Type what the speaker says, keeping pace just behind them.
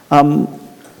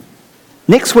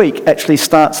Next week actually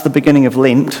starts the beginning of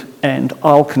Lent, and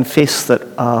I'll confess that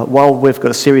while we've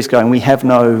got a series going, we have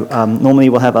no, normally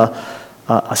we'll have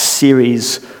a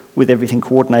series with everything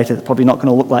coordinated. It's probably not going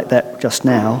to look like that just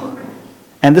now.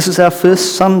 And this is our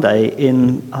first Sunday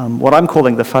in what I'm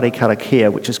calling the Whare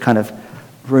Karakia, which is kind of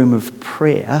room of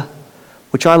prayer,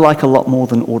 which I like a lot more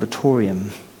than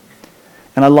auditorium.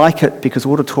 And I like it because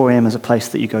auditorium is a place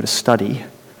that you go to study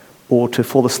or to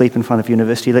fall asleep in front of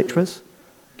university lecturers.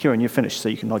 Kieran, you're finished, so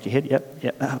you can nod your head.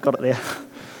 Yep, I've got it there.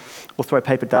 Or throw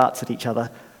paper darts at each other.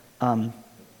 A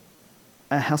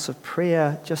house of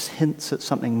prayer just hints at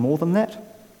something more than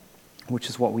that, which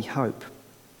is what we hope.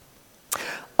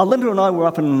 Linda and I were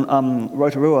up in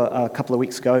Rotorua a couple of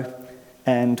weeks ago,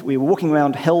 and we were walking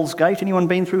around Hell's Gate. Anyone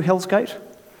been through Hell's Gate?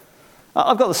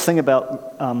 I've got this thing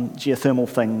about geothermal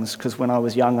things, because when I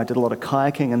was young I did a lot of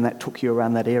kayaking, and that took you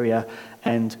around that area,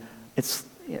 and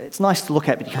it's nice to look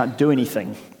at, but you can't do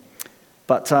anything.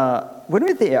 But when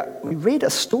we were there, we read a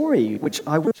story, which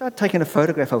I wish I'd taken a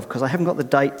photograph of, because I haven't got the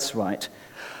dates right.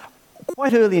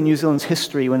 Quite early in New Zealand's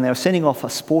history, when they were sending off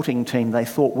a sporting team, they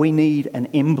thought, we need an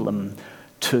emblem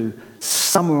to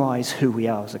summarise who we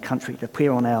are as a country, to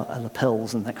appear on our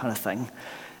lapels and that kind of thing.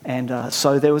 And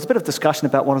so there was a bit of discussion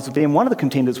about what it was to be, and one of the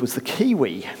contenders was the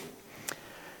Kiwi.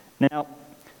 Now,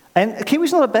 and the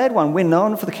Kiwi's not a bad one. We're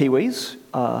known for the Kiwis.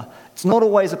 It's not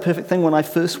always a perfect thing. When I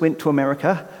first went to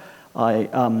America,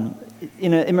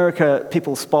 in America,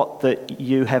 people spot that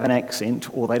you have an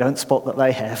accent, or they don't spot that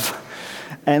they have.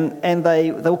 And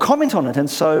they will comment on it. And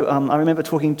so I remember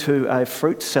talking to a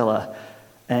fruit seller,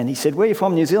 and he said, "Where are you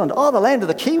from, New Zealand?" "Oh, the land of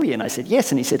the Kiwi." And I said,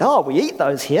 "Yes." And he said, "Oh, we eat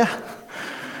those here."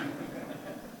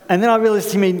 And then I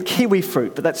realised he meant kiwi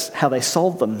fruit, but that's how they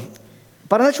sold them.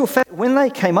 But in actual fact, when they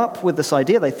came up with this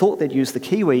idea, they thought they'd use the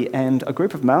kiwi, and a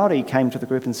group of Māori came to the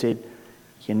group and said,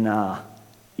 "Nah,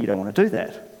 you don't want to do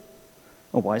that."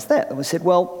 "Well, why is that?" And we said,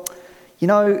 "Well,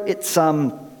 it's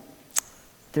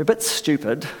they're a bit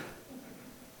stupid,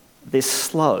 they're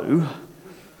slow,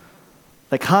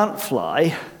 they can't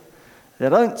fly, they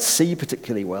don't see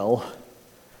particularly well,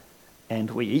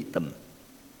 and we eat them.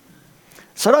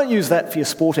 So don't use that for your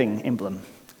sporting emblem."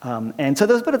 And so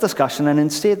there was a bit of discussion, and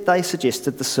instead they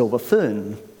suggested the silver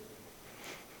fern.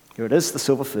 Here it is, the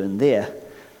silver fern there.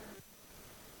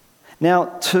 Now,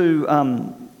 to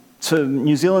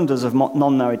New Zealanders of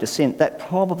non-Maori descent, that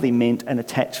probably meant an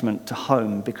attachment to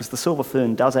home, because the silver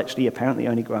fern does actually apparently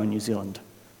only grow in New Zealand.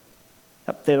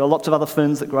 There are lots of other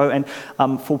ferns that grow, and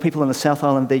for people in the South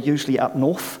Island, they're usually up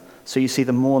north, so you see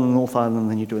them more in the North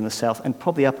Island than you do in the South, and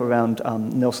probably up around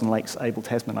Nelson Lakes, Abel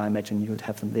Tasman, I imagine you would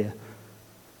have them there.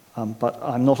 But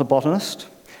I'm not a botanist.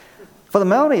 For the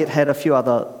Maori, it had a few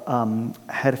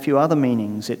other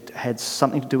meanings. It had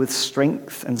something to do with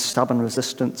strength and stubborn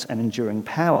resistance and enduring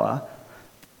power.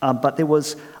 But there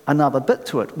was another bit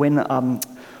to it. When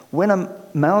a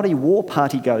Maori war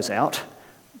party goes out,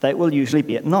 they will usually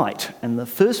be at night. And the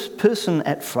first person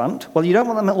at front, well, you don't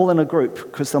want them all in a group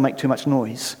because they'll make too much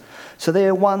noise. So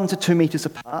they're 1 to 2 metres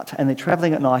apart, and they're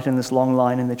travelling at night in this long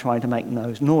line, and they're trying to make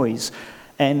no noise.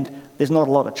 And there's not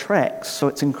a lot of tracks, so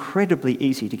it's incredibly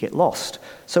easy to get lost.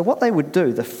 So what they would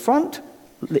do, the front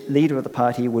leader of the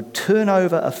party would turn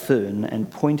over a fern and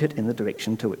point it in the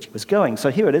direction to which it was going. So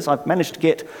here it is. I've managed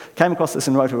to came across this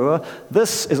in Rotorua.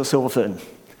 This is a silver fern.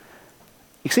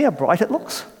 You see how bright it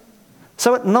looks?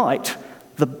 So at night,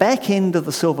 the back end of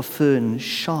the silver fern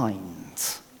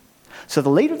shines. So the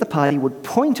leader of the party would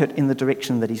point it in the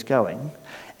direction that he's going,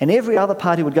 and every other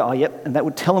party would go, "Oh, yep," and that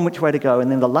would tell them which way to go,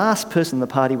 and then the last person in the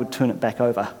party would turn it back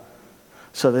over,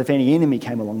 so that if any enemy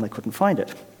came along, they couldn't find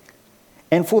it.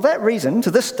 And for that reason, to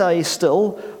this day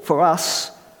still, for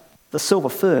us, the silver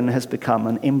fern has become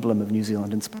an emblem of New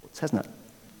Zealand in sports, hasn't it?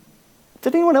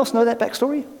 Did anyone else know that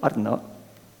backstory? I didn't know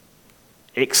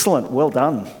it. Excellent, well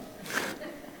done.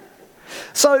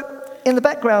 So, in the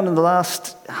background, in the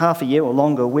last half a year or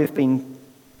longer, we've been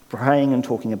praying and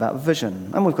talking about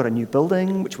vision. And we've got a new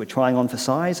building, which we're trying on for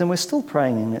size, and we're still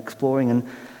praying and exploring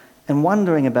and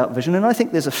wondering about vision. And I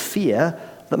think there's a fear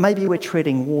that maybe we're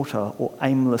treading water or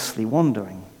aimlessly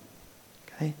wandering.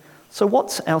 Okay? So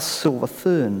what's our silver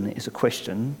fern is a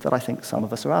question that I think some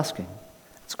of us are asking.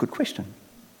 It's a good question.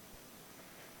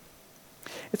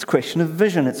 It's a question of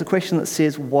vision. It's a question that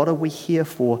says, what are we here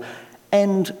for?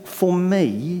 And for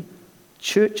me,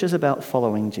 church is about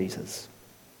following Jesus.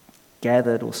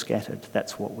 Gathered or scattered,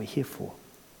 that's what we're here for.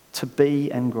 To be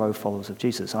and grow followers of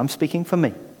Jesus. I'm speaking for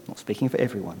me, not speaking for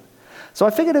everyone. So I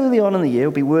figured early on in the year it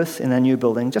would be worth, in our new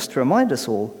building, just to remind us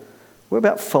all, we're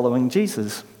about following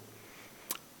Jesus.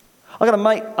 I got a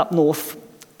mate up north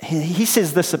he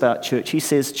says this about church. He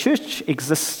says, church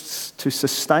exists to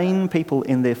sustain people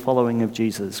in their following of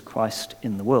Jesus Christ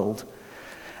in the world.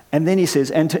 And then he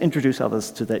says, and to introduce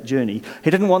others to that journey. He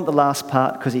didn't want the last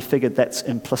part because he figured that's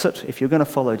implicit. If you're going to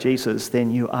follow Jesus,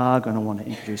 then you are going to want to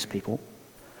introduce people.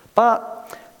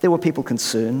 But there were people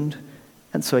concerned,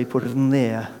 and so he put it in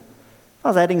there. If I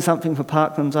was adding something for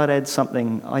Parklands, I'd add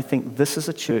something. I think this is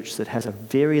a church that has a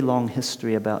very long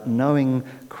history about knowing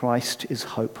Christ is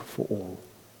hope for all.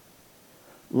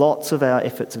 Lots of our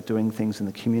efforts of doing things in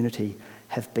the community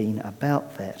have been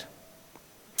about that.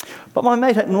 But my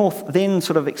mate at North then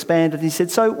sort of expanded. He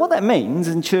said, so what that means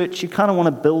in church, you kind of want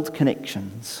to build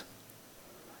connections.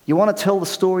 You want to tell the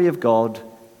story of God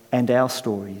and our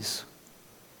stories.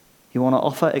 You want to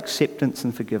offer acceptance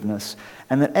and forgiveness,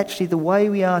 and that actually the way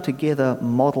we are together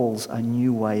models a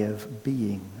new way of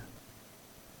being.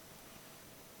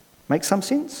 Make some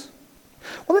sense?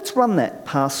 Well, let's run that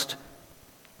past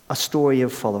a story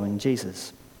of following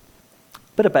Jesus.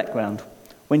 Bit of background.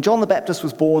 When John the Baptist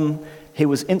was born, he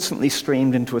was instantly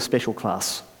streamed into a special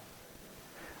class.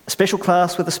 A special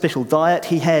class with a special diet.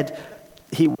 His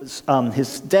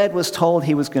dad was told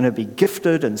he was going to be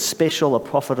gifted and special, a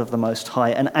prophet of the Most High.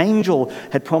 An angel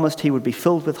had promised he would be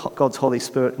filled with God's Holy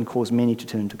Spirit and cause many to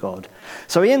turn to God.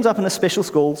 So he ends up in a special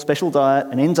school, special diet,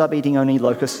 and ends up eating only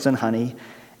locusts and honey.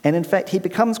 And in fact, he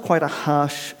becomes quite a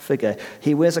harsh figure.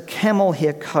 He wears a camel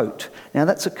hair coat. Now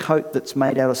that's a coat that's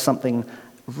made out of something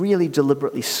really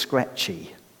deliberately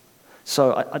scratchy.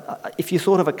 So if you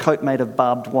thought of a coat made of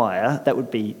barbed wire, that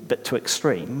would be a bit too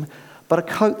extreme. But a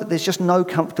coat that there's just no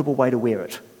comfortable way to wear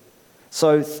it.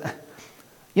 So,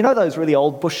 you know those really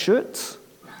old bush shirts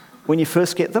when you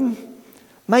first get them?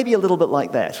 Maybe a little bit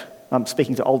like that. I'm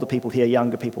speaking to older people here,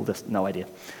 younger people, just no idea.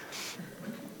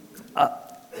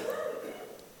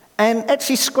 And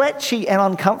actually, scratchy and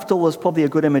uncomfortable is probably a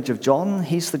good image of John.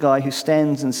 He's the guy who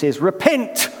stands and says,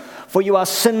 repent, for you are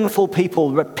sinful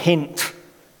people, repent.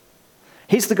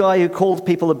 He's the guy who called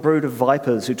people a brood of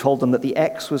vipers, who told them that the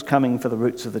axe was coming for the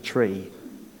roots of the tree.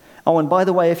 Oh, and by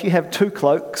the way, if you have 2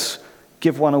 cloaks,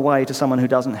 give one away to someone who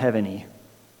doesn't have any.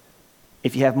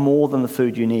 If you have more than the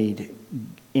food you need,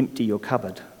 empty your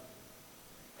cupboard.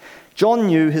 John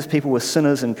knew his people were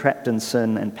sinners and trapped in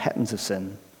sin and patterns of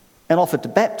sin, and offered to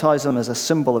baptize them as a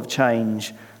symbol of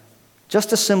change.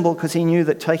 Just a symbol, because he knew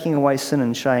that taking away sin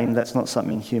and shame, that's not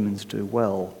something humans do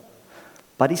well.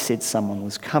 But he said someone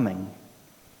was coming.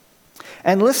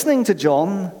 And listening to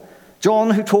John,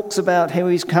 who talks about how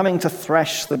he's coming to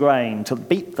thrash the grain, to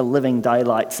beat the living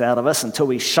daylights out of us until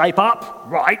we shape up,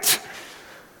 right?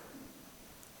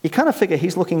 You kind of figure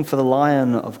he's looking for the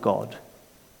Lion of God.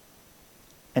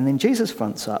 And then Jesus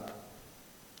fronts up.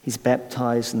 He's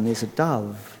baptized and there's a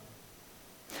dove.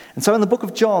 And so in the book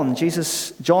of John,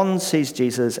 John sees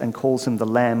Jesus and calls him the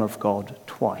Lamb of God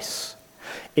twice.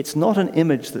 It's not an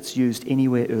image that's used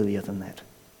anywhere earlier than that.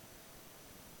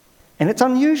 And it's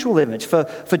an unusual image.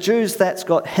 For Jews, that's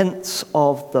got hints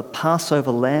of the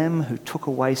Passover lamb who took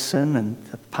away sin and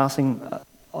the passing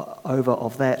over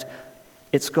of that.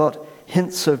 It's got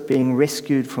hints of being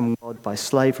rescued from God by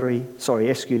slavery,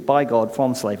 rescued by God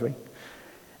from slavery,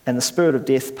 and the spirit of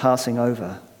death passing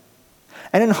over.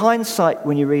 And in hindsight,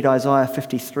 when you read Isaiah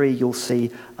 53, you'll see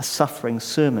a suffering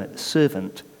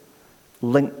servant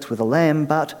linked with a lamb,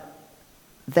 but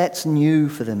that's new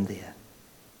for them there.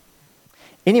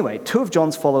 Anyway, 2 of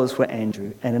John's followers were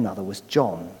Andrew and another was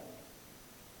John.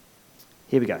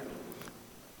 Here we go.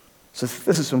 So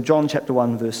this is from John chapter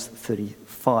 1, verse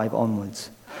 35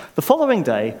 onwards. The following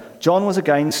day, John was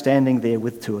again standing there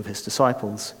with 2 of his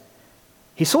disciples.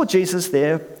 He saw Jesus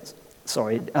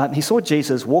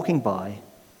walking by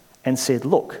and said,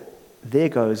 "Look, there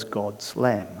goes God's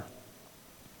Lamb."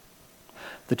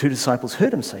 The 2 disciples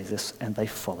heard him say this and they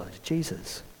followed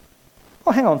Jesus.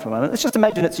 Oh, hang on for a moment. Let's just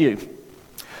imagine it's you.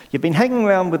 You've been hanging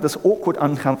around with this awkward,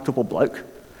 uncomfortable bloke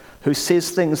who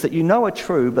says things that you know are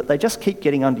true, but they just keep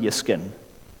getting under your skin.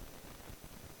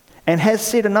 And has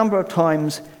said a number of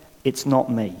times, "It's not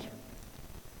me.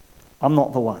 I'm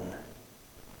not the one."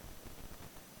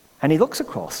 And he looks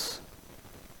across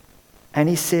and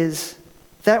he says,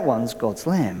 "That one's God's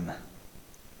Lamb."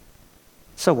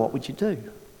 So what would you do?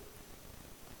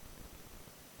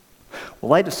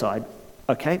 Well, they decide,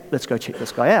 okay, let's go check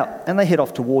this guy out. And they head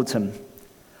off towards him.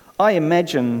 I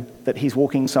imagine that he's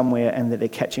walking somewhere and that they're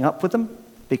catching up with him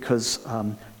because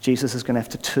Jesus is going to have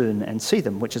to turn and see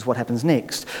them, which is what happens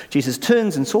next. Jesus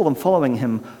turns and saw them following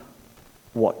him.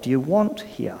 "What do you want?"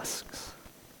 he asks.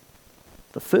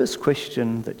 The first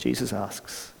question that Jesus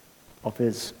asks of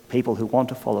his people who want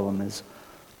to follow him is,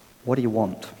 "What do you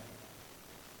want?"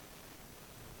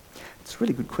 It's a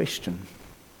really good question.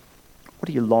 What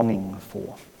are you longing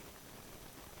for?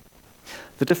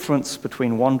 The difference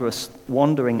between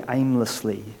wandering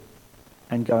aimlessly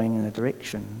and going in a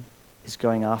direction is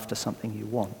going after something you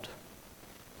want.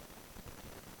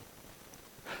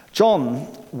 John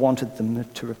wanted them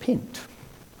to repent.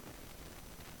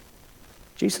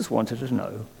 Jesus wanted to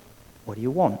know, what do you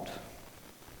want?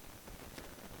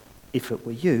 If it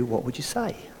were you, what would you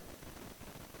say?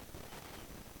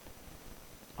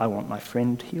 I want my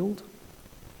friend healed.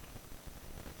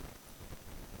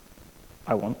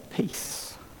 I want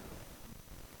peace.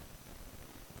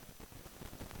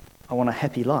 I want a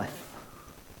happy life.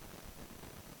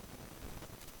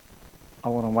 I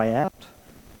want a way out.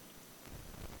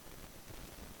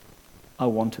 I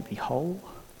want to be whole.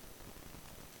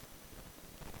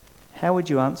 How would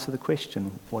you answer the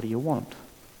question, what do you want?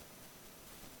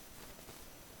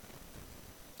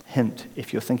 Hint,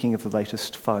 if you're thinking of the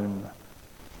latest phone,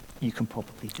 you can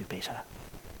probably do better.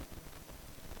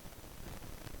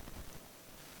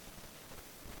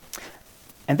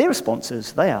 And their response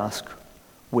is, they ask,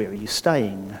 where are you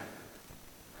staying?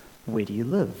 Where do you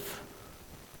live?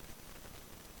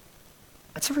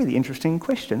 That's a really interesting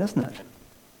question, isn't it?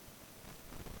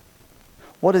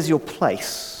 What is your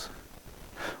place?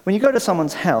 When you go to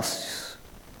someone's house,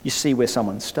 you see where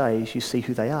someone stays, you see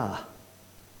who they are.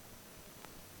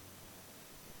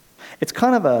 It's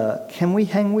kind of a, can we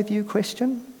hang with you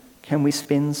question? Can we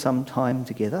spend some time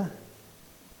together?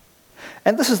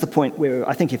 And this is the point where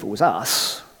I think if it was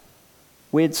us,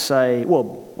 we'd say,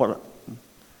 well,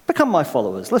 become my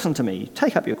followers, listen to me,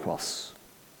 take up your cross.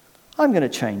 I'm going to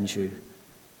change you.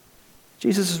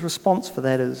 Jesus' response for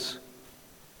that is,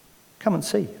 come and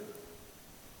see.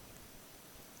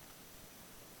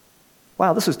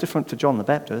 Wow, this is different to John the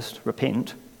Baptist,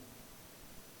 repent.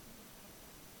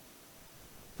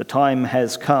 The time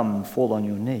has come, fall on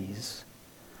your knees.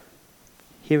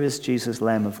 Here is Jesus,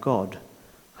 Lamb of God,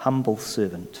 humble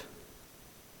servant.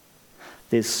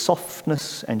 There's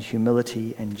softness and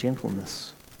humility and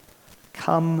gentleness.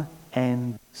 Come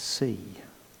and see.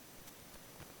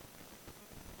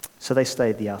 So they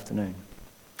stayed the afternoon.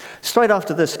 Straight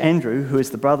after this, Andrew, who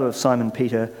is the brother of Simon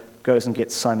Peter, goes and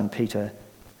gets Simon Peter.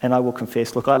 And I will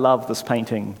confess, look, I love this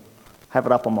painting. Have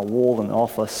it up on my wall in the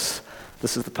office.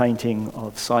 This is the painting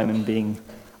of Simon being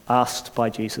asked by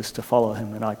Jesus to follow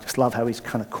him. And I just love how he's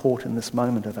kind of caught in this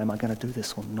moment of, am I going to do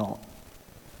this or not?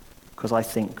 Because I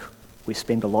think we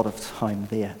spend a lot of time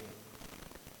there.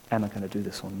 Am I going to do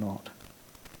this or not?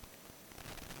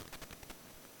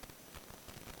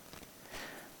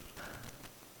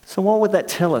 So what would that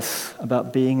tell us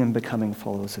about being and becoming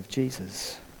followers of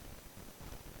Jesus?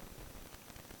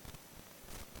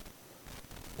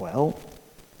 Well,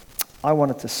 I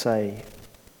wanted to say,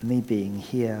 me being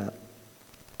here,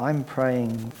 I'm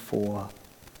praying for,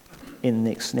 in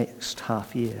the next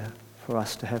half year, for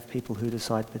us to have people who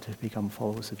decide to become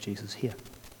followers of Jesus here.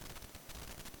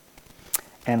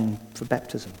 And for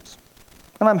baptisms.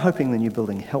 And I'm hoping the new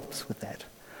building helps with that.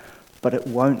 But it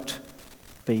won't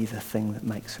be the thing that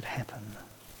makes it happen.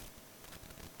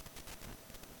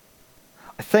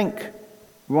 I think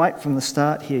right from the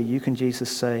start here, you can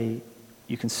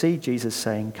see Jesus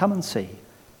saying, come and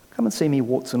see me,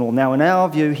 warts and all. Now, in our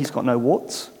view, he's got no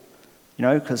warts,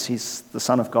 because he's the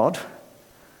Son of God.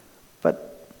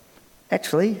 But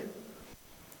actually,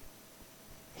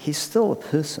 he's still a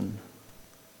person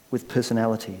with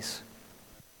personalities.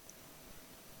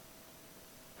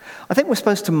 I think we're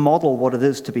supposed to model what it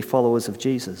is to be followers of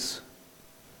Jesus.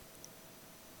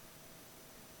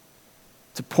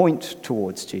 To point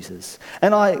towards Jesus.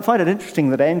 And I find it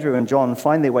interesting that Andrew and John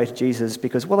find their way to Jesus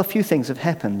because, well, a few things have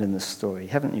happened in this story,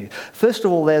 haven't you? First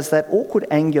of all, there's that awkward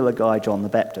angular guy, John the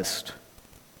Baptist.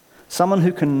 Someone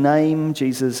who can name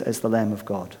Jesus as the Lamb of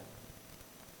God.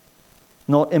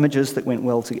 Not images that went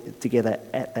well together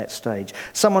at that stage.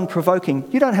 Someone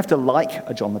provoking. You don't have to like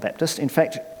a John the Baptist. In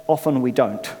fact, often we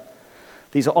don't.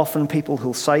 These are often people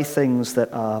who'll say things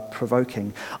that are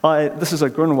provoking. This is a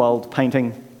Grunwald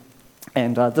painting.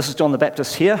 And this is John the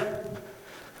Baptist here.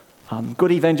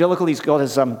 Good evangelical, he's got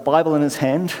his Bible in his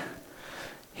hand.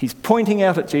 He's pointing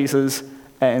out at Jesus,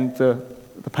 and the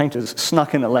painter's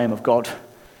snuck in a Lamb of God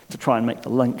to try and make the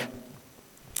link.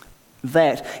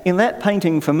 In that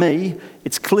painting, for me,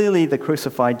 it's clearly the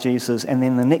crucified Jesus, and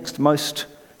then the next most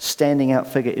standing out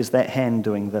figure is that hand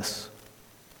doing this.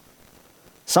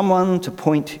 Someone to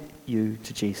point you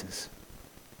to Jesus.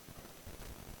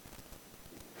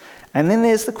 And then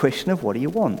there's the question of what do you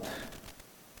want?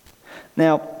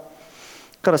 Now,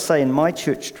 I've got to say, in my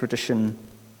church tradition,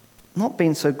 not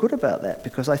been so good about that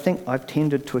because I think I've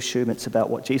tended to assume it's about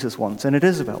what Jesus wants, and it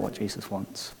is about what Jesus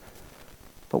wants.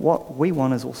 But what we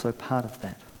want is also part of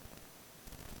that.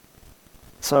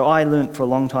 So I learnt for a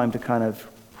long time to kind of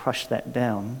crush that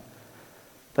down.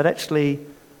 But actually,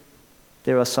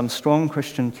 there are some strong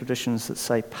Christian traditions that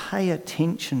say, pay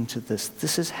attention to this.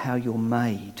 This is how you're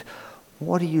made.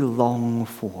 What do you long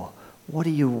for? What do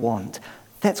you want?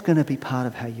 That's going to be part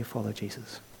of how you follow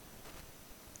Jesus.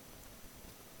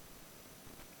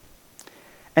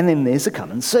 And then there's the come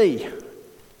and see.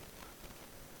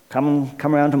 Come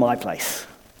around to my place.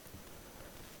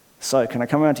 So, can I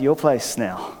come around to your place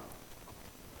now?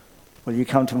 Will you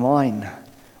come to mine?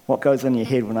 What goes in your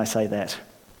head when I say that?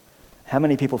 How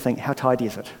many people think, how tidy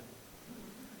is it?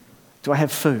 Do I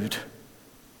have food?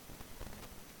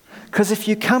 Because if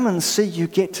you come and see, you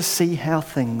get to see how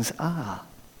things are.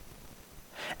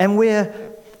 And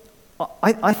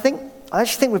I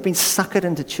actually think we've been suckered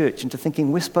into church, into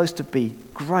thinking we're supposed to be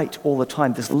great all the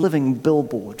time, this living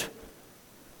billboard.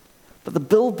 But the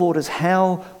billboard is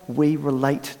how we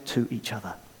relate to each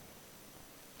other.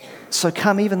 So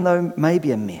come even though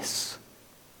maybe a mess.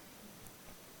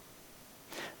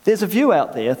 There's a view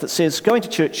out there that says going to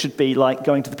church should be like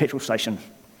going to the petrol station.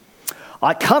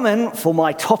 I come in for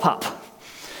my top up,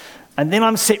 and then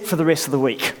I'm set for the rest of the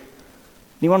week.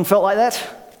 Anyone felt like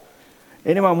that?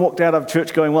 Anyone walked out of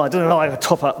church going, well, I didn't know I had a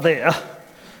top up there.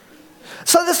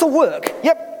 So this will work.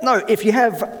 Yep, no, if you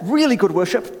have really good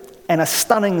worship and a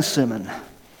stunning sermon.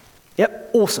 Yep,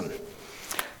 awesome.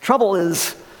 Trouble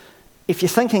is, if you're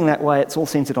thinking that way, it's all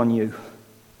centered on you.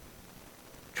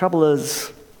 Trouble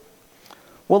is,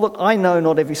 well, look, I know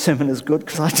not every sermon is good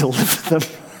because I deliver them.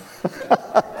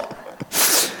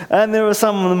 And there are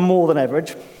some of them more than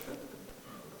average.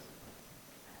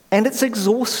 And it's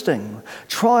exhausting,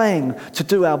 trying to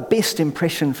do our best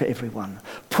impression for everyone,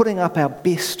 putting up our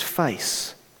best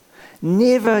face,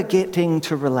 never getting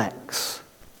to relax.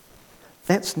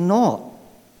 That's not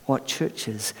what church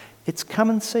is. It's come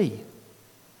and see.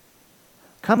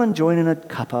 Come and join in a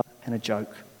cuppa and a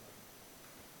joke.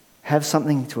 Have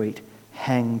something to eat.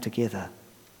 Hang together.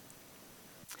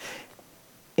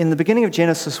 In the beginning of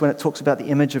Genesis, when it talks about the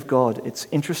image of God, it's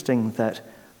interesting that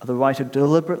the writer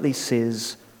deliberately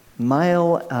says,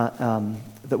 that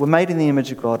we're made in the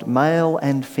image of God, male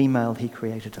and female he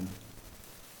created them.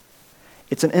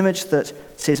 It's an image that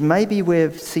says maybe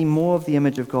we see more of the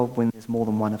image of God when there's more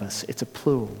than one of us. It's a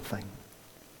plural thing,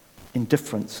 in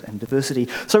difference and diversity.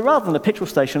 So rather than a petrol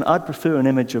station, I'd prefer an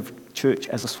image of church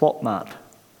as a swap mart.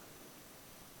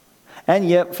 And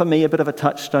yet, for me, a bit of a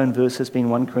touchstone verse has been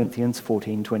 1 Corinthians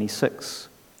 14:26.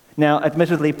 Now,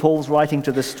 admittedly, Paul's writing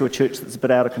to a church that's a bit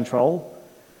out of control,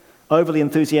 overly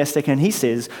enthusiastic, and he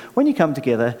says, when you come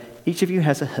together, each of you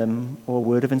has a hymn or a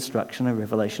word of instruction, a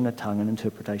revelation, a tongue, an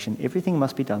interpretation. Everything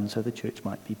must be done so the church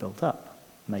might be built up,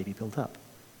 may be built up.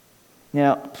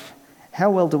 Now, how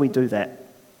well do we do that?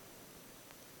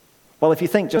 Well, if you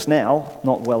think just now,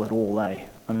 not well at all, eh?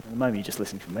 I mean, at the moment you just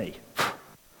listen to me.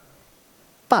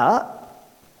 But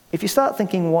if you start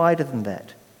thinking wider than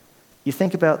that, you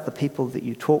think about the people that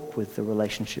you talk with, the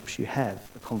relationships you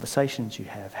have, the conversations you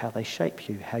have, how they shape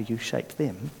you, how you shape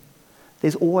them.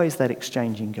 There's always that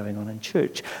exchanging going on in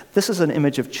church. This is an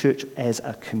image of church as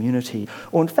a community.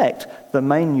 Or in fact, the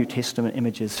main New Testament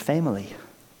image is family,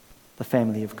 the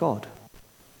family of God.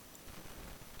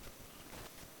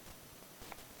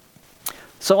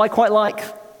 So I quite like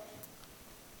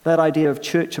that idea of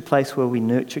church, a place where we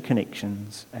nurture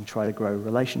connections and try to grow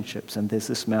relationships. And there's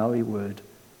this Maori word,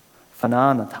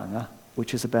 whanaungatanga,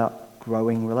 which is about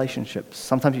growing relationships.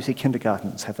 Sometimes you see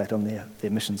kindergartens have that on their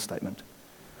mission statement.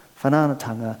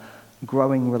 Whanaungatanga,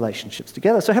 growing relationships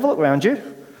together. So have a look around you.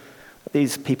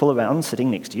 These people around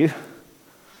sitting next to you.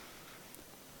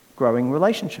 Growing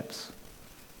relationships.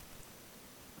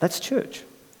 That's church.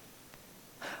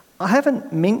 I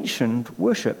haven't mentioned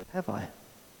worship, have I?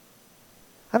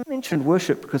 I haven't mentioned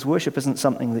worship because worship isn't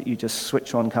something that you just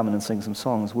switch on, come in and sing some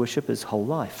songs. Worship is whole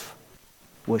life.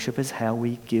 Worship is how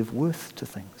we give worth to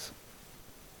things.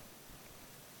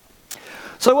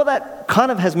 So what that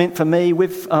kind of has meant for me,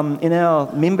 in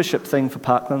our membership thing for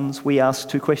Parklands, we ask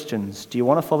two questions. Do you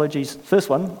want to follow Jesus? First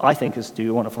one, I think, is do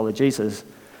you want to follow Jesus?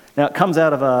 Now, it comes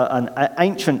out of an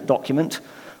ancient document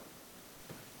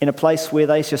in a place where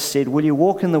they just said, will you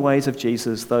walk in the ways of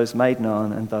Jesus, those made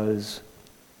known and those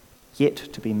yet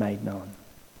to be made known?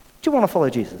 Do you want to follow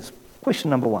Jesus?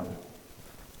 Question number one.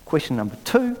 Question number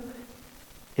two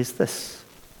is this.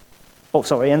 Oh,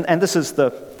 sorry, and this is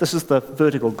the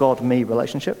vertical God-me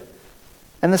relationship.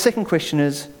 And the second question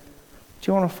is, do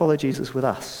you want to follow Jesus with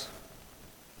us?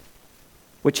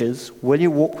 Which is, will you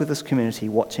walk with this community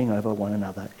watching over one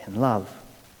another in love?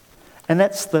 And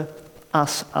that's the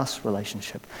us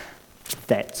relationship.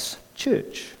 That's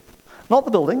church. Not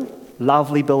the building.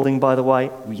 Lovely building, by the way.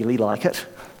 Really like it.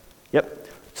 Yep.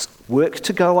 Work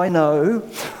to go, I know.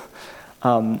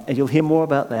 And you'll hear more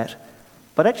about that.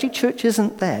 But actually, church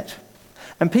isn't that.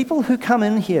 And people who come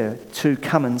in here to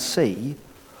come and see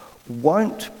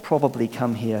won't probably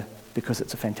come here because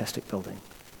it's a fantastic building.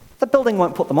 The building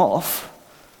won't put them off.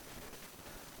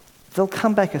 They'll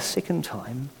come back a second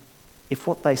time if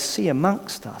what they see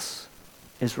amongst us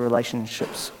is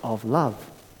relationships of love,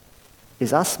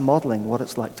 is us modelling what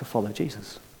it's like to follow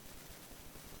Jesus.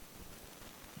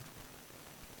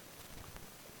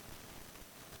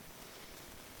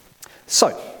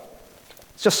 So,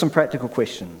 just some practical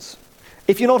questions.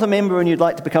 If you're not a member and you'd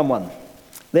like to become one,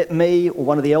 let me or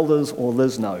one of the elders or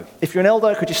Liz know. If you're an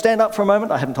elder, could you stand up for a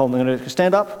moment? I haven't told them to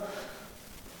stand up.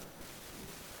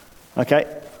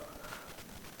 Okay.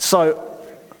 So,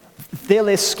 they're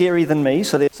less scary than me,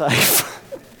 so they're safe.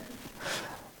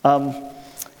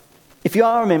 If you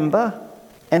are a member,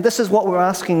 and this is what we're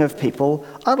asking of people,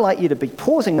 I'd like you to be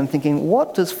pausing and thinking,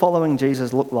 what does following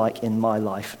Jesus look like in my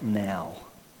life now?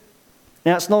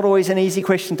 Now, it's not always an easy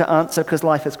question to answer because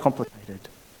life is complicated.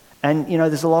 And,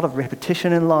 there's a lot of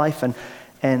repetition in life,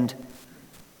 and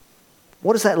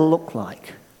what does that look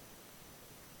like?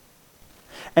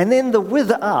 And then the with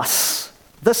us,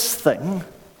 this thing,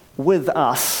 with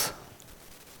us,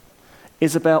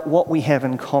 is about what we have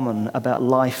in common, about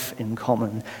life in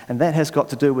common. And that has got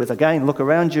to do with, again, look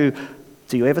around you.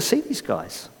 Do you ever see these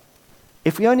guys?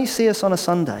 If we only see us on a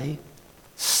Sunday,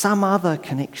 some other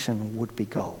connection would be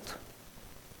gold.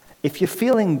 If you're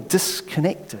feeling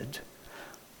disconnected,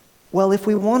 well, if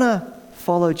we want to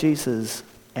follow Jesus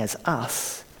as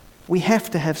us, we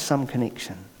have to have some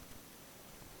connection.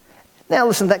 Now,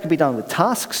 listen, that can be done with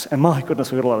tasks, and my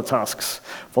goodness, we've got a lot of tasks.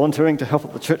 Volunteering to help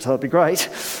at the church, that would be great.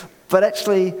 But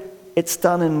actually, it's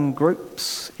done in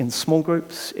groups, in small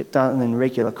groups, it's done in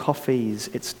regular coffees,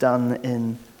 it's done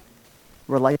in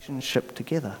relationship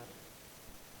together.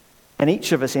 And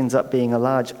each of us ends up being a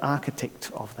large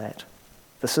architect of that.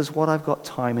 This is what I've got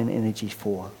time and energy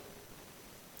for.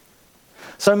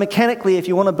 So mechanically, if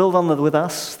you want to build on with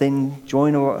us, then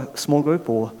join a small group,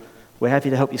 or we're happy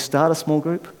to help you start a small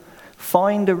group.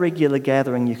 Find a regular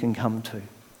gathering you can come to.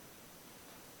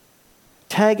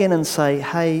 Tag in and say,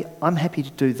 hey, I'm happy to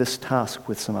do this task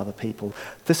with some other people.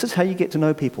 This is how you get to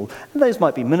know people. And those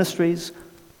might be ministries.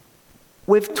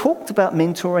 We've talked about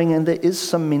mentoring, and there is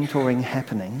some mentoring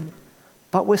happening,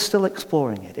 but we're still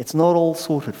exploring it. It's not all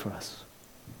sorted for us.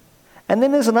 And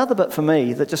then there's another bit for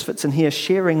me that just fits in here,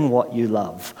 sharing what you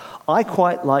love. I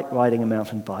quite like riding a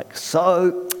mountain bike,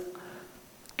 so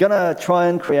gonna try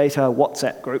and create a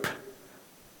WhatsApp group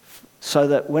so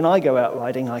that when I go out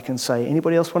riding, I can say,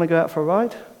 anybody else want to go out for a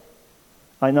ride?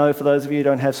 I know for those of you who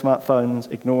don't have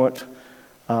smartphones, ignore it.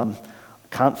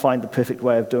 Can't find the perfect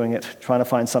way of doing it, trying to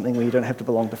find something where you don't have to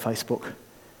belong to Facebook.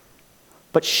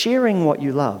 But sharing what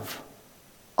you love.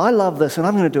 I love this, and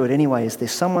I'm going to do it anyway. Is there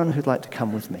someone who'd like to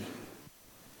come with me?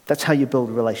 That's how you build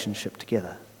a relationship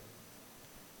together.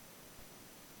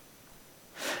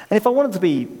 And if I wanted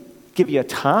to give you a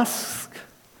task,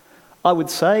 I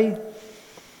would say,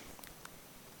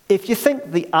 if you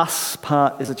think the us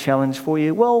part is a challenge for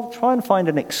you, well, try and find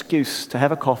an excuse to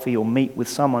have a coffee or meet with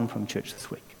someone from church this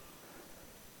week.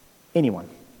 Anyone.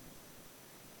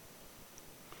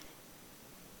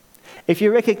 If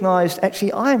you recognise,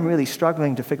 actually, I'm really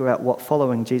struggling to figure out what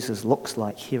following Jesus looks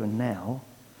like here and now,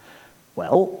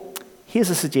 well, here's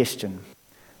a suggestion.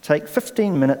 Take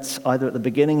 15 minutes either at the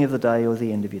beginning of the day or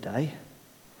the end of your day.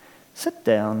 Sit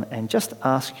down and just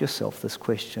ask yourself this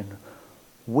question.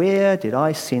 Where did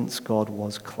I sense God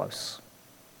was close?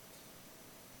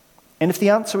 And if the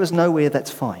answer is nowhere,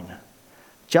 that's fine.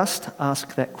 Just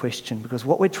ask that question, because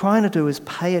what we're trying to do is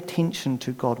pay attention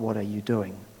to God. What are you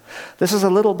doing? This is a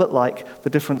little bit like the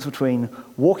difference between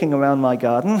walking around my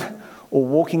garden or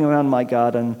walking around my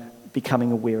garden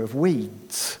becoming aware of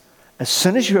weeds. As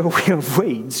soon as you're aware of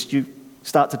weeds, you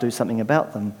start to do something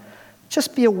about them.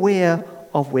 Just be aware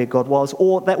of where God was,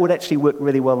 or that would actually work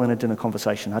really well in a dinner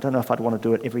conversation. I don't know if I'd want to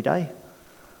do it every day.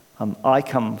 I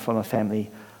come from a family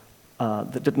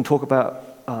that didn't talk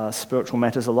about spiritual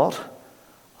matters a lot,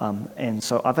 and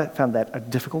so I've found that a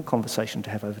difficult conversation to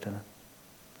have over dinner.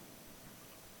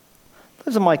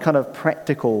 Those are my kind of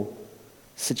practical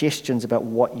suggestions about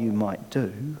what you might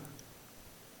do.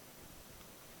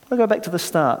 I'll go back to the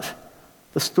start.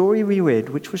 The story we read,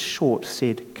 which was short,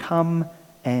 said, "Come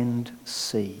and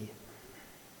see."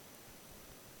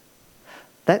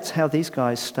 That's how these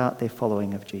guys start their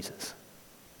following of Jesus.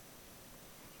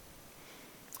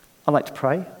 I'd like to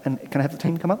pray, and can I have the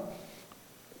team come up?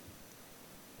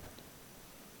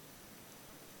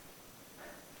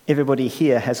 Everybody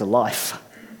here has a life.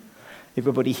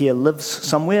 Everybody here lives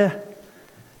somewhere,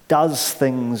 does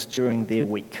things during their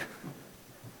week.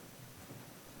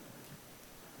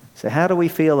 So how do we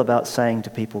feel about saying to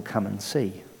people, come and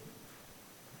see?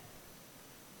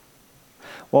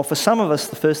 Well, for some of us,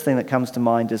 the first thing that comes to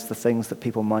mind is the things that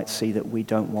people might see that we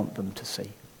don't want them to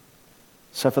see.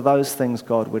 So for those things,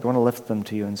 God, we'd want to lift them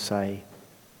to you and say,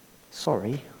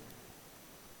 sorry,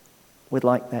 we'd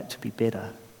like that to be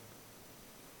better.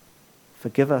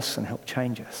 Forgive us and help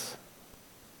change us.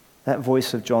 That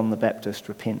voice of John the Baptist,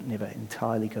 repent, never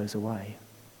entirely goes away.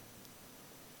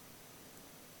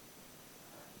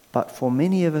 But for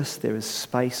many of us, there is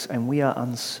space and we are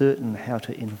uncertain how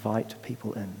to invite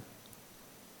people in.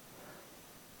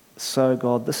 So,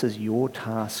 God, this is your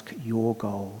task, your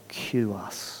goal. Cue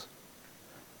us.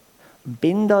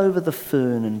 Bend over the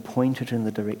fern and point it in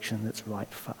the direction that's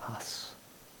right for us.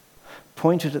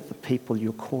 Point it at the people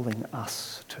you're calling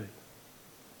us to.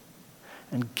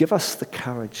 And give us the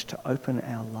courage to open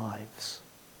our lives.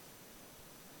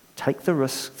 Take the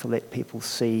risk to let people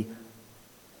see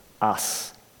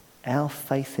us, our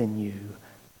faith in you,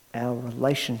 our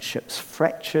relationships,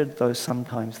 fractured though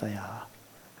sometimes they are,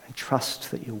 and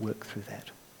trust that you'll work through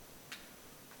that.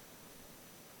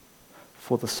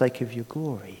 For the sake of your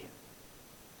glory,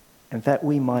 and that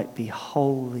we might be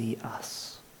wholly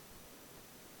us.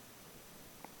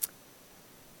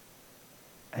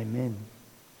 Amen.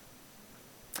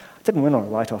 I didn't win on a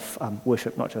write-off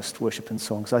worship, not just worship and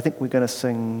song. So I think we're going to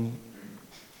sing...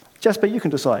 Jasper, you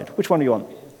can decide. Which one do you want?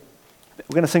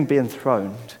 We're going to sing Be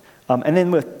Enthroned. And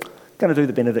then we're going to do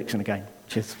the benediction again.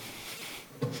 Cheers.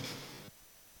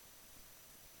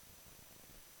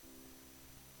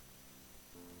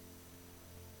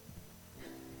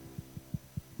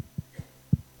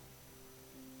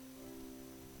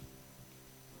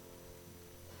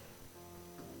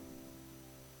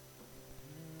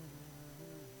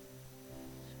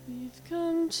 We've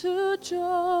come to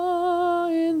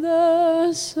join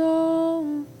the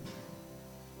song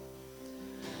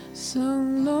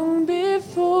sung long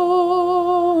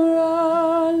before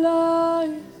our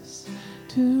lives,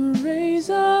 to raise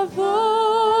our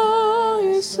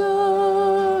voice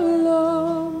along.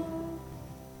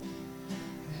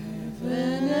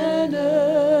 Heaven and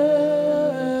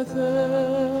earth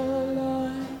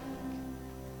alike.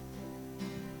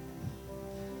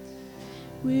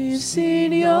 We've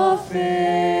seen your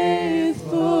face